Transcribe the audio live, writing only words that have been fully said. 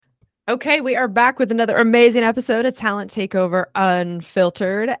Okay, we are back with another amazing episode of Talent Takeover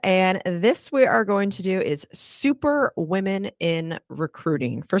Unfiltered. And this we are going to do is super women in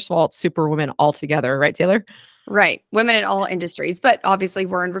recruiting. First of all, it's super women altogether, right, Taylor? Right. Women in all industries, but obviously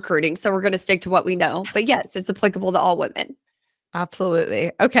we're in recruiting, so we're going to stick to what we know. But yes, it's applicable to all women.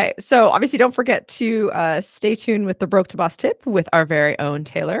 Absolutely. Okay, so obviously don't forget to stay tuned with the Broke to Boss tip with our very own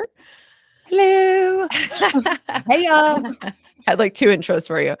Taylor. Hello. Hey, y'all. I had like two intros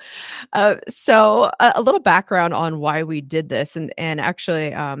for you. So a little background on why we did this, and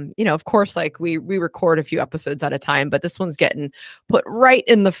actually, of course, like we record a few episodes at a time, but this one's getting put right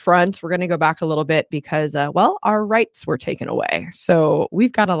in the front. We're going to go back a little bit because, our rights were taken away, so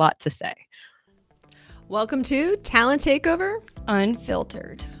we've got a lot to say. Welcome to Talent Takeover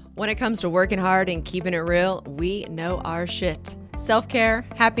Unfiltered. When it comes to working hard and keeping it real, we know our shit. Self-care,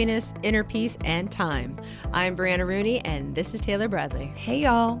 happiness, inner peace, and time. I'm Brianna Rooney, and this is Taylor Bradley. Hey,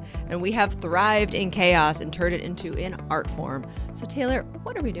 y'all. And we have thrived in chaos and turned it into an art form. So, Taylor,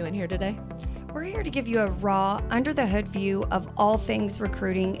 what are we doing here today? We're here to give you a raw, under-the-hood view of all things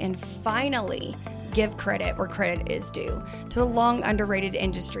recruiting and finally give credit where credit is due to a long underrated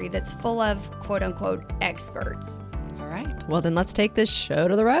industry that's full of quote-unquote experts. All right. Well, then let's take this show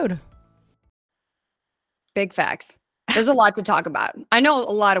to the road. Big facts. There's a lot to talk about. I know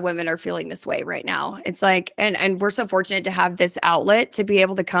a lot of women are feeling this way right now. It's like, and we're so fortunate to have this outlet to be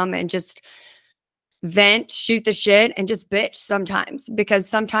able to come and just vent, shoot the shit, and just bitch sometimes, because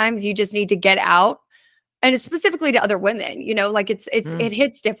sometimes you just need to get out. And it's specifically to other women, like it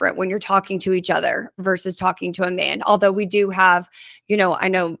hits different when you're talking to each other versus talking to a man. Although we do have, I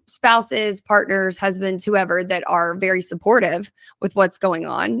know spouses, partners, husbands, whoever that are very supportive with what's going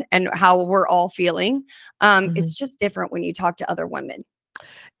on and how we're all feeling. It's just different when you talk to other women.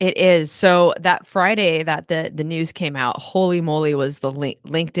 It is. So that Friday that the news came out, holy moly, was the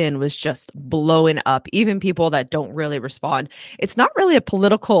LinkedIn was just blowing up. Even people that don't really respond. It's not really a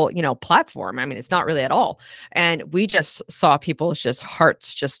political, platform. I mean, it's not really at all. And we just saw people's just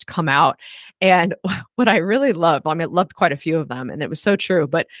hearts just come out. And what I really loved, I loved quite a few of them, and it was so true.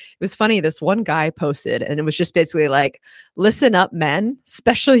 But it was funny. This one guy posted, and it was just basically like, "Listen up, men,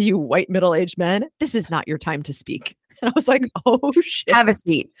 especially you white middle-aged men. This is not your time to speak." And I was like, oh shit. Have a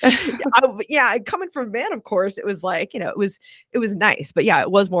seat. Yeah, coming from a man, of course, it was like, it was nice. But yeah,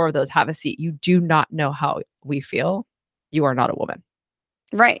 it was more of those have a seat. You do not know how we feel. You are not a woman.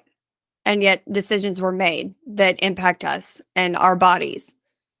 Right. And yet decisions were made that impact us and our bodies.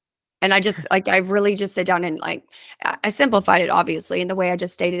 And I really just sit down and I simplified it obviously in the way I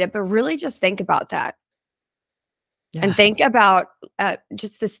just stated it, but really just think about that. Yeah. And think about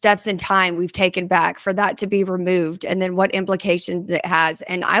just the steps in time we've taken back for that to be removed, and then what implications it has.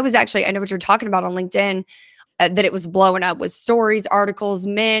 And I know what you're talking about on LinkedIn, that it was blowing up with stories, articles,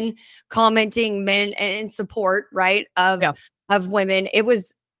 men commenting, men in support, right, of women. It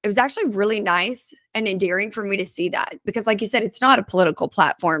was actually really nice and endearing for me to see that, because like you said, it's not a political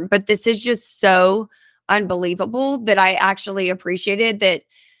platform, but this is just so unbelievable that I actually appreciated that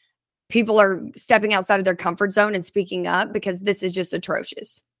people are stepping outside of their comfort zone and speaking up, because this is just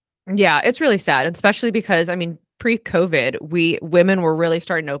atrocious. Yeah, it's really sad, especially because, pre-COVID, women were really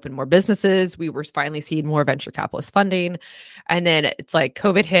starting to open more businesses. We were finally seeing more venture capitalist funding. And then it's like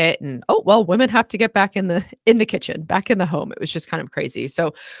COVID hit and, women have to get back in the kitchen, back in the home. It was just kind of crazy.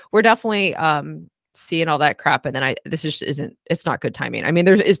 So we're definitely seeing all that crap. And then it's not good timing.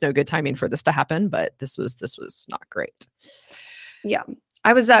 There is no good timing for this to happen, but this was not great. Yeah.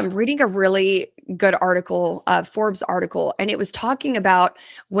 I was reading a really good article, Forbes article, and it was talking about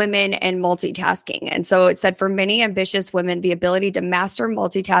women and multitasking. And so it said, for many ambitious women, the ability to master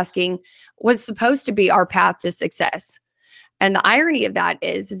multitasking was supposed to be our path to success. And the irony of that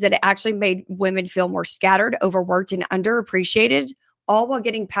is that it actually made women feel more scattered, overworked, and underappreciated, all while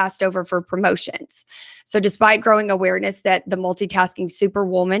getting passed over for promotions. So despite growing awareness that the multitasking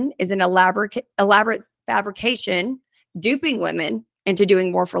superwoman is an elaborate fabrication, duping women into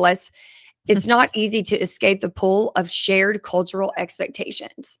doing more for less, it's not easy to escape the pull of shared cultural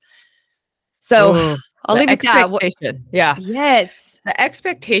expectations. So I'll leave it at that. Yeah. Yes. The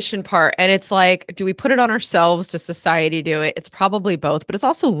expectation part. And it's like, do we put it on ourselves? Does society do it? It's probably both, but it's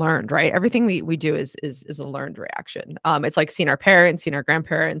also learned, right? Everything we do is a learned reaction. It's like seeing our parents, seeing our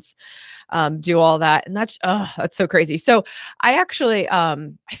grandparents do all that. And that's so crazy. So I actually, I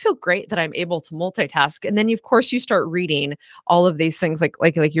feel great that I'm able to multitask. And then of course you start reading all of these things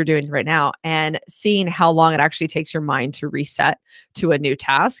like you're doing right now, and seeing how long it actually takes your mind to reset to a new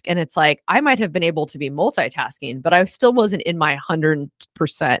task. And it's like, I might have been able to be multitasking, but I still wasn't in my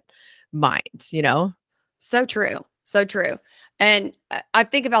 100% mind, So true. So true. And I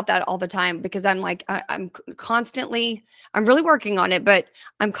think about that all the time because I'm like, I'm really working on it, but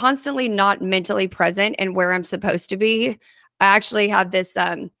I'm constantly not mentally present and where I'm supposed to be. I actually have this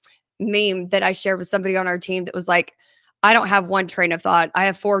meme that I shared with somebody on our team that was like, I don't have one train of thought. I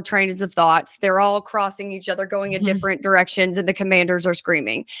have 4 trains of thoughts. They're all crossing each other, going in different directions, and the commanders are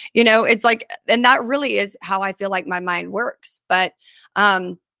screaming. It's like, and that really is how I feel like my mind works. But,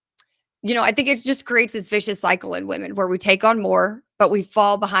 I think it just creates this vicious cycle in women where we take on more, but we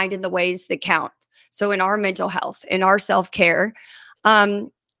fall behind in the ways that count. So in our mental health, in our self-care,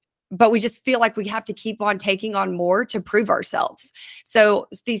 but we just feel like we have to keep on taking on more to prove ourselves. So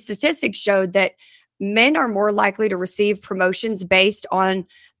these statistics showed that men are more likely to receive promotions based on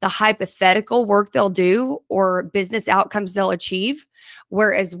the hypothetical work they'll do or business outcomes they'll achieve,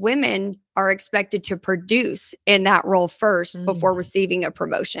 whereas women are expected to produce in that role first before receiving a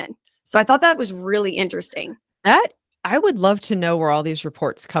promotion. So I thought that was really interesting. I would love to know where all these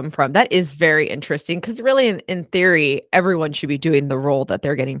reports come from. That is very interesting because really, in theory, everyone should be doing the role that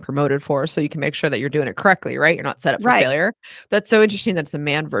they're getting promoted for. So you can make sure that you're doing it correctly, right? You're not set up for failure. That's so interesting that it's a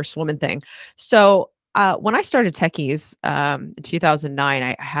man versus woman thing. So when I started Techies in 2009,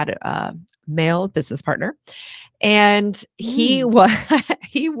 I had a male business partner. And he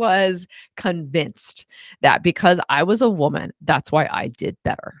was convinced that because I was a woman, that's why I did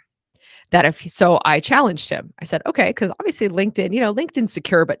better. So I challenged him. I said, okay, because obviously LinkedIn, LinkedIn's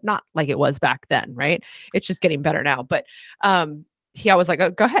secure, but not like it was back then, right? It's just getting better now. But he always like,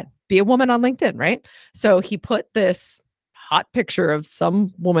 oh, go ahead, be a woman on LinkedIn, right? So he put this hot picture of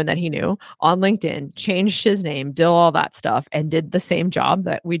some woman that he knew on LinkedIn, changed his name, did all that stuff, and did the same job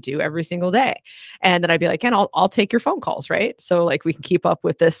that we do every single day. And then I'd be like, and I'll take your phone calls, right? So like we can keep up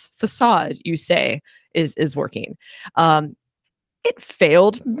with this facade you say is working. It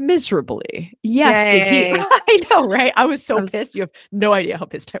failed miserably. Yes, did he? I know, right? I was so pissed. You have no idea how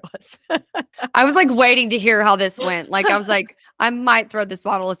pissed I was. I was like waiting to hear how this went. Like I was like, I might throw this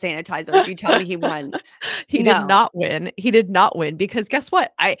bottle of sanitizer if you tell me he won. He did not win. He did not win because guess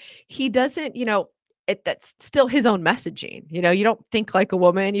what? He doesn't, that's still his own messaging. You don't think like a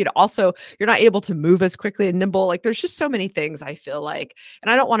woman. You're not able to move as quickly and nimble. Like there's just so many things I feel like,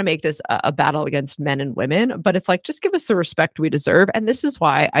 and I don't want to make this a battle against men and women, but it's like, just give us the respect we deserve. And this is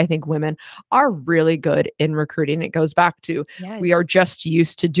why I think women are really good in recruiting. It goes back to, we are just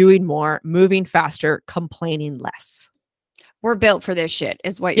used to doing more, moving faster, complaining less. We're built for this shit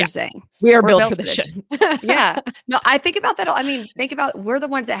is what you're saying. We are built for this shit. Yeah. No, I think about that. I mean, we're the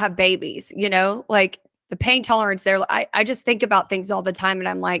ones that have babies, like the pain tolerance there. I just think about things all the time and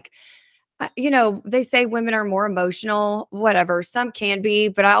I'm like, they say women are more emotional, whatever. Some can be,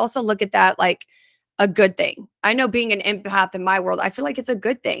 but I also look at that like a good thing. I know being an empath in my world, I feel like it's a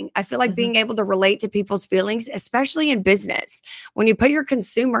good thing. I feel like being able to relate to people's feelings, especially in business, when you put your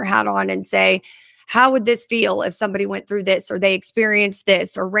consumer hat on and say, how would this feel if somebody went through this or they experienced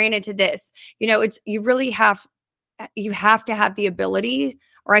this or ran into this? You really have to have the ability,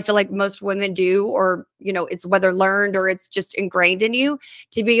 or I feel like most women do, or, it's whether learned or it's just ingrained in you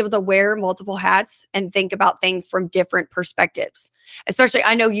to be able to wear multiple hats and think about things from different perspectives. Especially,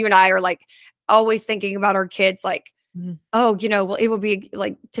 I know you and I are like always thinking about our kids, like, oh, well, it would be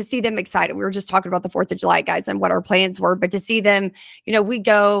like to see them excited. We were just talking about the 4th of July, guys, and what our plans were, but to see them,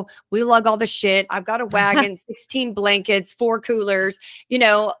 we lug all the shit. I've got a wagon, 16 blankets, 4 coolers,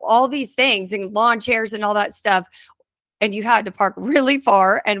 all these things and lawn chairs and all that stuff. And you had to park really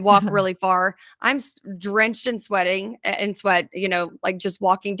far and walk really far. I'm drenched in sweat, like just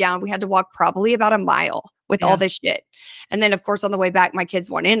walking down. We had to walk probably about a mile with all this shit. And then of course, on the way back, my kids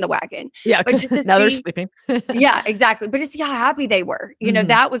weren't in the wagon. Yeah. But just to now they're sleeping. Yeah, exactly. But to see how happy they were,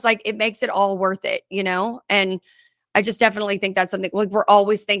 that was like, it makes it all worth it, and I just definitely think that's something like we're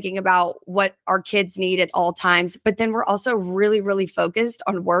always thinking about what our kids need at all times, but then we're also really, really focused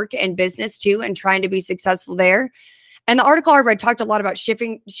on work and business too, and trying to be successful there. And the article I read talked a lot about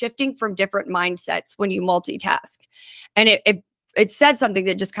shifting from different mindsets when you multitask. And it said something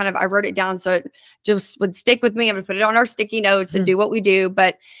that just kind of, I wrote it down so it just would stick with me. I'm going to put it on our sticky notes and do what we do.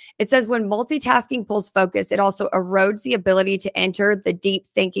 But it says when multitasking pulls focus, it also erodes the ability to enter the deep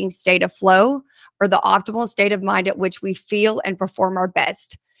thinking state of flow, or the optimal state of mind at which we feel and perform our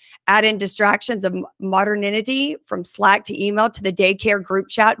best. Add in distractions of modernity, from Slack to email to the daycare group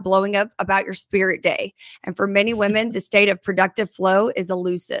chat blowing up about your spirit day. And for many women, the state of productive flow is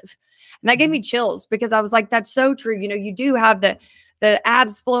elusive. And that gave me chills because I was like, that's so true. You do have the the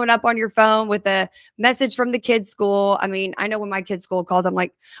apps blowing up on your phone with a message from the kids' school. I mean, I know when my kids' school calls, I'm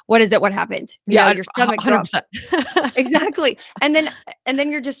like, what is it? What happened? You know, your stomach drops. 100%. Exactly. And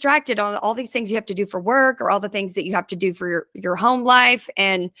then you're distracted on all these things you have to do for work or all the things that you have to do for your home life.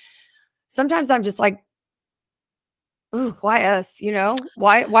 And sometimes I'm just like, ooh, why us? You know,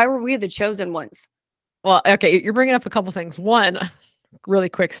 why were we the chosen ones? Well, okay, you're bringing up a couple things. One, really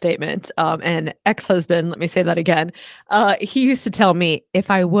quick statement. And ex-husband, let me say that again. He used to tell me,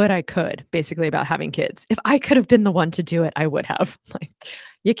 if I would, I could, basically about having kids. If I could have been the one to do it, I would have. Like,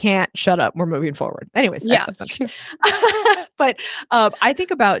 you can't, shut up. We're moving forward. Anyways, Yeah. but I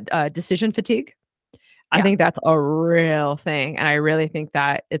think about decision fatigue. I think that's a real thing. And I really think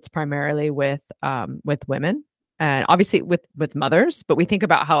that it's primarily with women. And obviously with mothers, but we think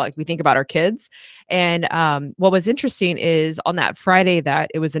about how we think about our kids. And what was interesting is on that Friday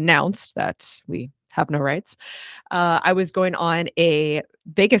that it was announced that we have no rights, I was going on a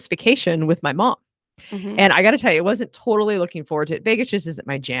Vegas vacation with my mom. Mhm. And I got to tell you, it wasn't totally looking forward to it. Vegas just isn't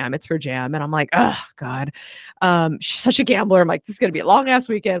my jam. It's her jam. And I'm like, oh, God. She's such a gambler. I'm like, this is going to be a long ass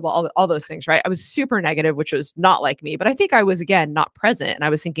weekend. Well, all those things, right? I was super negative, which was not like me. But I think I was, again, not present. And I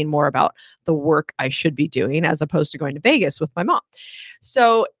was thinking more about the work I should be doing as opposed to going to Vegas with my mom.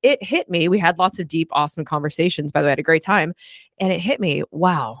 So it hit me. We had lots of deep, awesome conversations. By the way, I had a great time. And it hit me,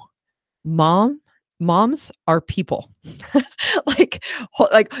 wow, moms are people. like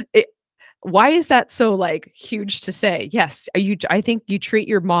it, why is that so huge to say? Yes, I think you treat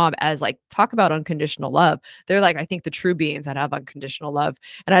your mom as talk about unconditional love. They're I think the true beings that have unconditional love.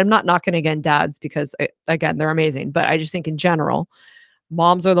 And I'm not knocking again dads because again, they're amazing, but I just think in general,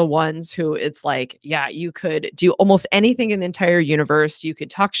 moms are the ones who it's yeah, you could do almost anything in the entire universe. You could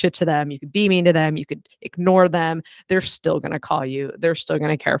talk shit to them. You could be mean to them. You could ignore them. They're still going to call you. They're still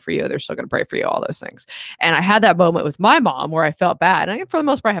going to care for you. They're still going to pray for you, all those things. And I had that moment with my mom where I felt bad. And for the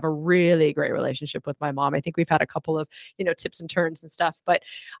most part, I have a really great relationship with my mom. I think we've had a couple of, tips and turns and stuff, but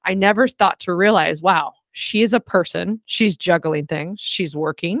I never thought to realize, wow, she is a person. She's juggling things. She's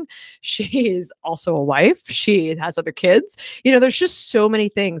working. She's also a wife. She has other kids. There's just so many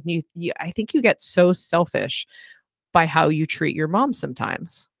things. I think you get so selfish by how you treat your mom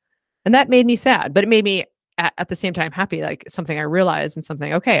sometimes. And that made me sad, but it made me at the same time happy, something I realized and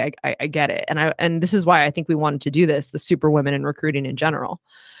something, okay, I get it. And this is why I think we wanted to do this, the super women in recruiting in general.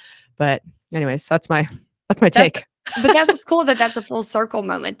 But anyways, that's my take. But that's what's cool, that's a full circle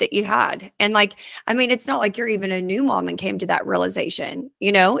moment that you had. And it's not like you're even a new mom and came to that realization,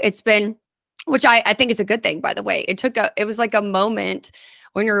 it's been, which I think is a good thing, by the way. It was like a moment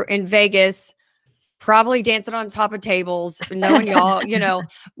when you're in Vegas, probably dancing on top of tables, knowing y'all,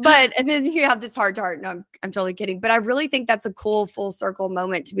 and then you have this heart to heart. No, I'm totally kidding. But I really think that's a cool full circle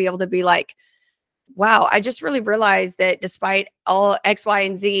moment to be able to be like, wow, I just really realized that despite all X, Y,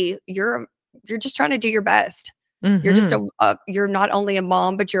 and Z, you're just trying to do your best. Mm-hmm. You're just you're not only a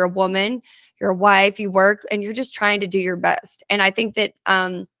mom, but you're a woman, you're a wife, you work, and you're just trying to do your best. And I think that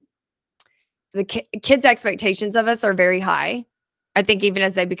the kids' expectations of us are very high. I think even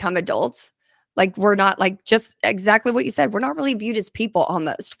as they become adults, we're not just exactly what you said. We're not really viewed as people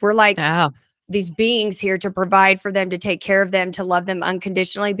almost. We're these beings here to provide for them, to take care of them, to love them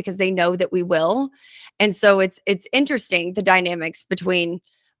unconditionally because they know that we will. And so it's interesting, the dynamics between,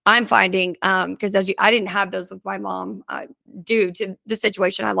 I'm finding, because I didn't have those with my mom due to the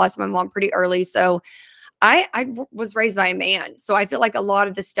situation. I lost my mom pretty early. So I was raised by a man. So I feel like a lot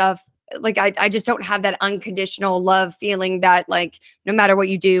of the stuff, I just don't have that unconditional love feeling that no matter what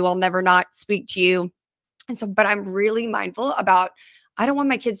you do, I'll never not speak to you. And so, but I'm really mindful about, I don't want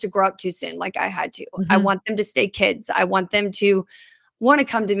my kids to grow up too soon like I had to. Mm-hmm. I want them to stay kids. I want them to want to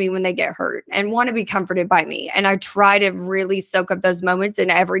come to me when they get hurt and want to be comforted by me. And I try to really soak up those moments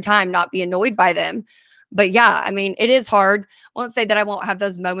and every time not be annoyed by them. But yeah, it is hard. I won't say that I won't have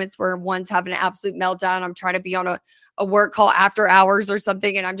those moments where one's having an absolute meltdown. I'm trying to be on a work call after hours or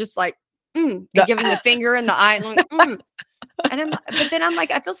something. And I'm just and giving the finger and the eye. And but then I'm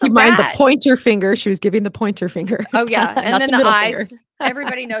I feel so you bad. Mind the pointer finger. She was giving the pointer finger. Oh yeah. And then the eyes.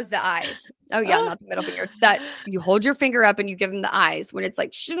 Everybody knows the eyes. Oh yeah, not the middle finger. It's that you hold your finger up and you give them the eyes when it's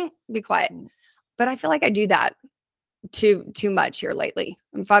shh, be quiet. But I feel like I do that too much here lately.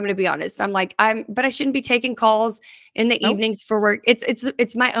 If I'm going to be honest, but I shouldn't be taking calls in the evenings for work.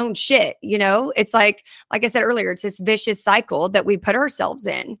 It's my own shit. It's like I said earlier, it's this vicious cycle that we put ourselves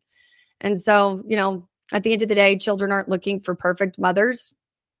in. And so, at the end of the day, children aren't looking for perfect mothers,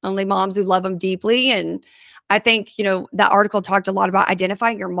 only moms who love them deeply. And I think, that article talked a lot about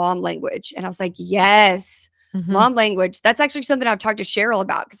identifying your mom language. And I was like, yes, mom language. That's actually something I've talked to Cheryl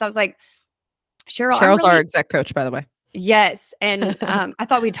about because I was like, Cheryl's our exec coach, by the way. Yes. And I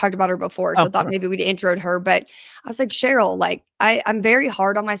thought we talked about her before, so Oh, I thought maybe we'd introed her. But I was like, Cheryl, like I'm very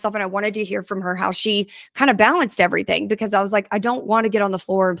hard on myself, and I wanted to hear from her how she kind of balanced everything, because I was like, I don't want to get on the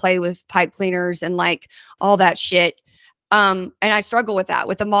floor and play with pipe cleaners and like all that shit. And I struggle with that,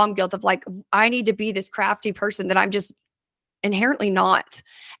 with the mom guilt of like, I need to be this crafty person that I'm just inherently not.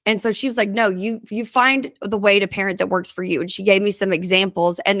 And so she was like, no, you find the way to parent that works for you. And she gave me some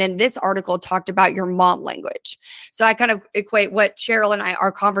examples. And then this article talked about your mom language. So I kind of equate what Cheryl and I,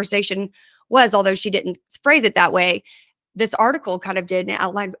 our conversation was, although she didn't phrase it that way. This article kind of did and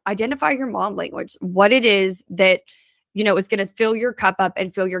outlined, identify your mom language, what it is that, you know, is going to fill your cup up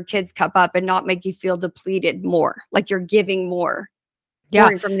and fill your kids' cup up and not make you feel depleted more, like you're giving more, Yeah.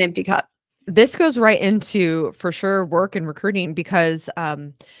 pouring from an empty cup. This goes right into, for sure, work and recruiting, because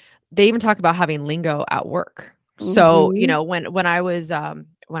they even talk about having lingo at work. So, you know, when I was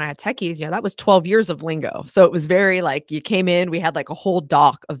when I had techies, you know, that was 12 years of lingo. So it was very like, you came in, we had like a whole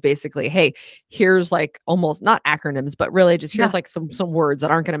doc of basically, hey, here's like almost not acronyms, but really just here's like some words that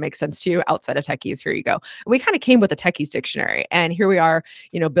aren't going to make sense to you outside of techies. Here you go. And we kind of came with a techies dictionary, and here we are,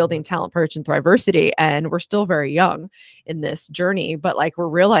 you know, building talent, purge, and thriversity. And we're still very young in this journey, but like we're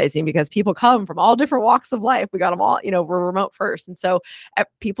realizing, because people come from all different walks of life, we got them all, you know, we're remote first. And so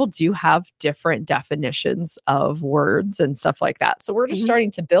people do have different definitions of words and stuff like that. So we're just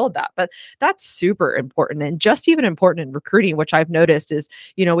starting to build that, but that's super important. And just even important in recruiting, which I've noticed is,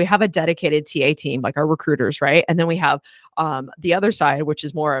 you know, we have a dedicated TA team, like our recruiters, right? And then we have the other side, which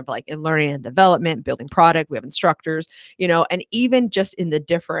is more of like in learning and development, building product. We have instructors, you know, and even just in the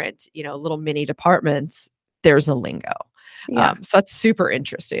different, you know, little mini departments, there's a lingo. So that's super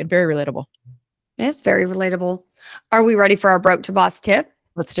interesting and very relatable. It's very relatable. Are we ready for our broke to boss tip?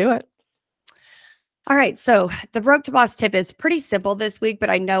 Let's do it. All right. So the broke to boss tip is pretty simple this week,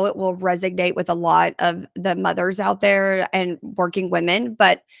 but I know it will resonate with a lot of the mothers out there and working women.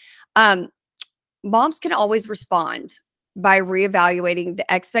 But moms can always respond by reevaluating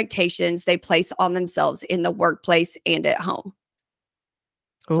the expectations they place on themselves in the workplace and at home.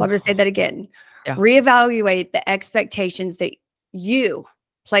 Ooh. So I'm going to say that again. Yeah. Reevaluate the expectations that you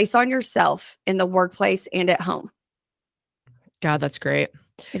place on yourself in the workplace and at home. God, that's great.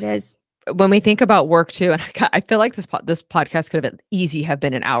 It is. When we think about work too, and I feel like this podcast could have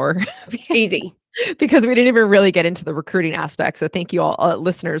been an hour. Easy. Because we didn't even really get into the recruiting aspect. So thank you all,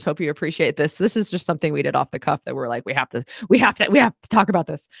 listeners. Hope you appreciate this. This is just something we did off the cuff that we're like, we have to talk about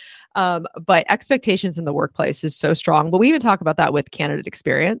this. But expectations in the workplace is so strong. But we even talk about that with candidate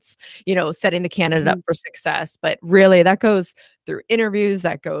experience, you know, setting the candidate up for success. But really that goes through interviews,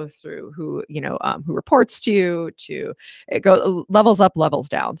 that go through who, you know, who reports to it go levels up, levels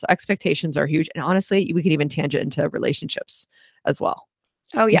down. So expectations are huge. And honestly, we can even tangent into relationships as well.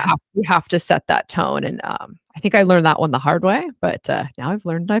 Oh yeah. You have to set that tone. And I think I learned that one the hard way, but now I've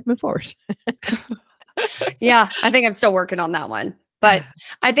learned I've moved forward. Yeah. I think I'm still working on that one, but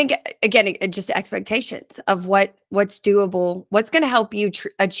I think again, just expectations of what's doable, what's going to help you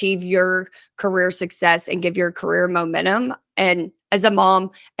achieve your career success and give your career momentum. And as a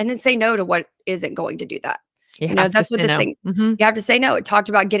mom, and then say no to what isn't going to do that. You know, that's what this thing, you have to say no. It talked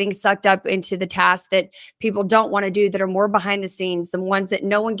about getting sucked up into the tasks that people don't want to do, that are more behind the scenes, the ones that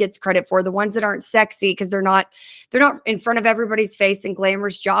no one gets credit for, the ones that aren't sexy because they're not in front of everybody's face in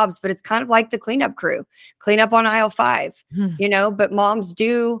glamorous jobs, but it's kind of like the cleanup crew, clean up on aisle 5, you know, but moms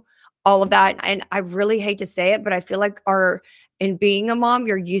do all of that. And I really hate to say it, but I feel like in being a mom,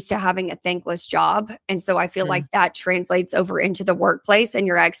 you're used to having a thankless job. And so I feel like that translates over into the workplace, and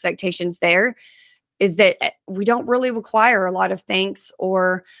your expectations there is that we don't really require a lot of thanks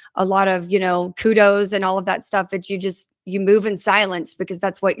or a lot of, you know, kudos and all of that stuff, that you move in silence because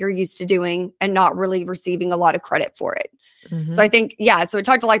that's what you're used to doing and not really receiving a lot of credit for it. So I think, so it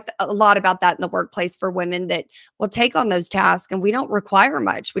talked a lot about that in the workplace for women that will take on those tasks, and we don't require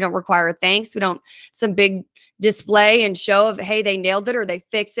much. We don't require thanks. We don't some big display and show of, hey, they nailed it, or they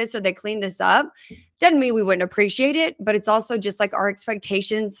fixed this, or they cleaned this up. Doesn't mean we wouldn't appreciate it, but it's also just like our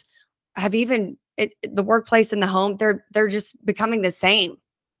expectations have the workplace and the home, they're just becoming the same,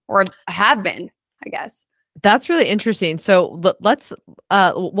 or have been, I guess. That's really interesting. So let's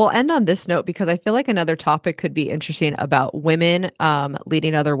we'll end on this note, because I feel like another topic could be interesting about women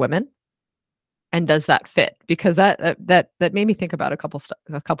leading other women. And does that fit? Because that made me think about a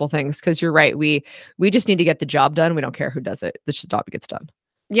couple things. Because you're right, we just need to get the job done. We don't care who does it. The job gets done.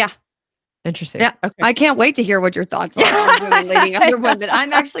 Yeah. Interesting. Yeah. Okay. I can't wait to hear what your thoughts are on women leading other women.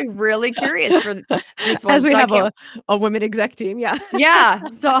 I'm actually really curious for this one. As we have a women exec team. Yeah. Yeah.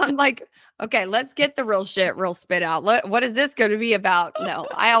 So I'm like, okay, let's get the real shit, real spit out. What is this going to be about? No,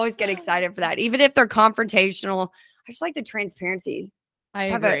 I always get excited for that. Even if they're confrontational, I just like the transparency. I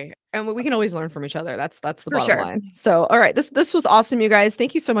Just have a agree. And we can always learn from each other. That's the for bottom sure. line. So, all right, this was awesome, you guys.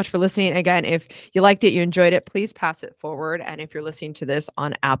 Thank you so much for listening. Again, if you liked it, you enjoyed it, please pass it forward. And if you're listening to this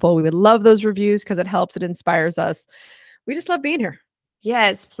on Apple, we would love those reviews because it helps, it inspires us. We just love being here.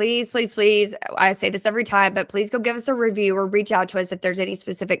 Yes, please, please, please. I say this every time, but please go give us a review or reach out to us if there's any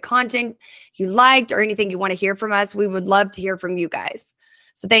specific content you liked or anything you want to hear from us. We would love to hear from you guys.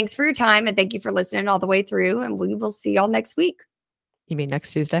 So thanks for your time and thank you for listening all the way through. And we will see y'all next week. You mean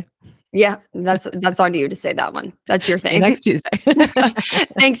next Tuesday? Yeah, that's on you to say that one. That's your thing. Next Tuesday.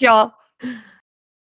 Thanks, y'all.